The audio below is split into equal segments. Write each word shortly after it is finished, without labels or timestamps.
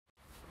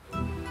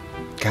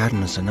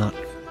Gardeners are not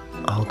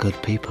all good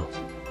people.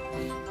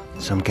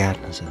 Some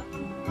gardeners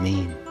are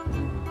mean,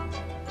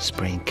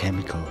 spraying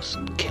chemicals,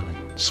 killing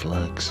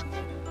slugs,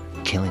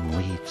 killing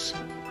weeds.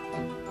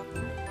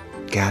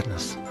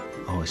 Gardeners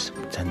always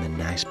pretend they're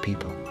nice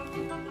people,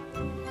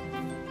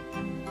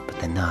 but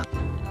they're not.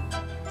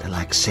 They're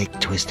like sick,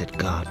 twisted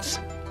gods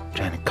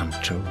trying to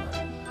control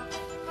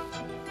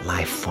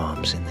life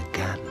forms in the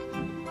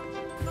garden.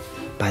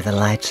 By the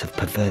lights of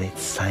perverted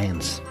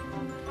science,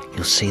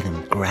 you'll see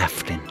them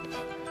grafting,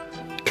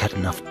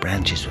 cutting off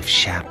branches with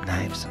sharp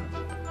knives and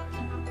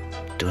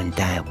doing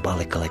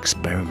diabolical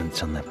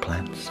experiments on their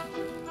plants.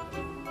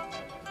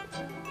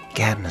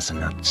 Gardeners are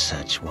not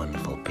such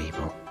wonderful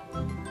people.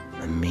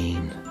 They're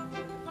mean.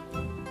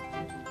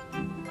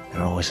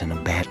 They're always in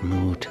a bad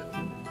mood.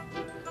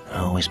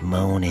 They're always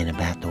moaning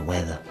about the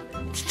weather.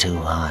 It's too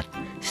hot,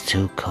 it's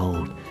too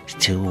cold, it's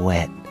too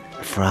wet,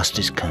 the frost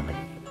is coming,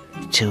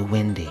 it's too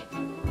windy.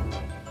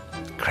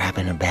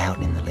 Crabbing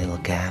about in the little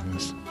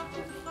gardens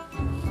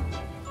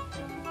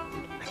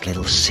like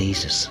little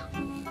Caesars,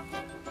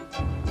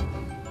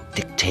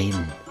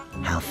 dictating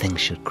how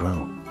things should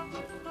grow.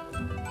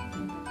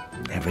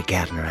 Every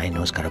gardener I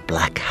know's got a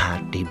black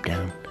heart deep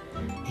down,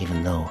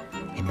 even though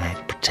he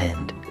might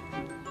pretend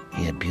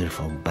he's a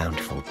beautiful,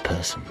 bountiful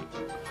person.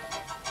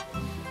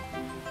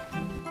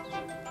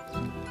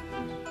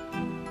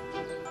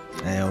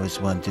 I always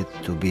wanted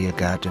to be a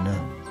gardener,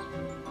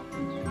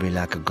 to be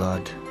like a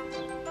god,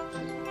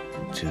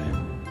 to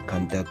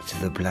conduct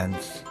the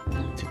plants,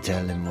 to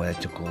tell them where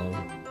to grow,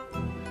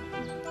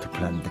 to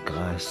plant the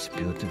grass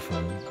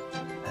beautiful,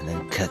 and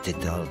then cut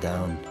it all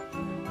down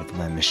with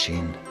my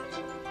machine,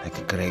 like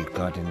a great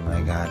god in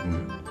my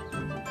garden.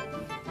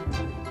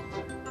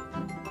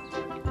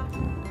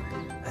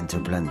 And to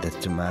plant the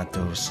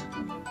tomatoes,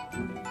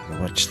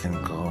 and watch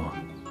them grow,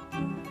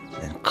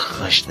 and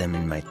crush them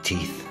in my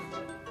teeth,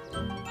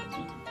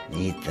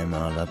 eat them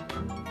all up.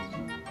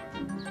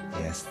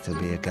 Yes, to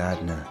be a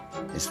gardener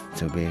is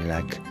to be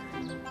like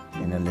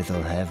in a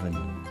little heaven,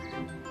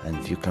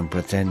 and you can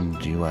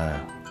pretend you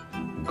are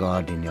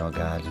God in your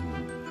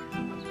garden.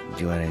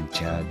 You are in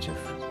charge of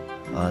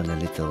all the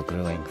little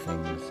growing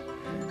things,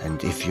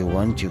 and if you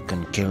want, you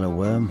can kill a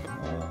worm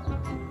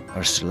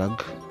or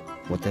slug,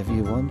 whatever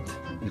you want.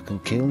 You can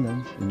kill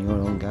them in your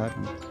own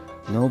garden.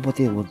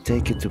 Nobody will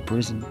take you to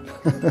prison.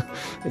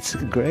 It's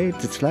great.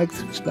 It's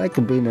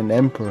like being an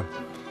emperor.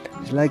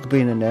 It's like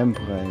being an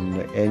emperor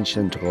in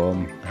ancient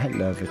Rome. I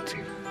love it.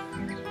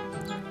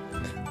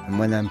 And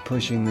when I'm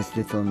pushing this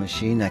little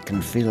machine, I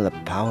can feel the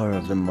power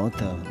of the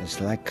motor.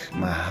 It's like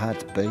my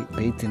heart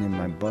beating in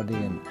my body,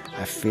 and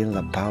I feel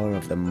the power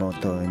of the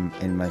motor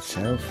in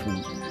myself,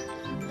 and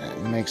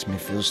it makes me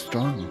feel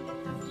strong.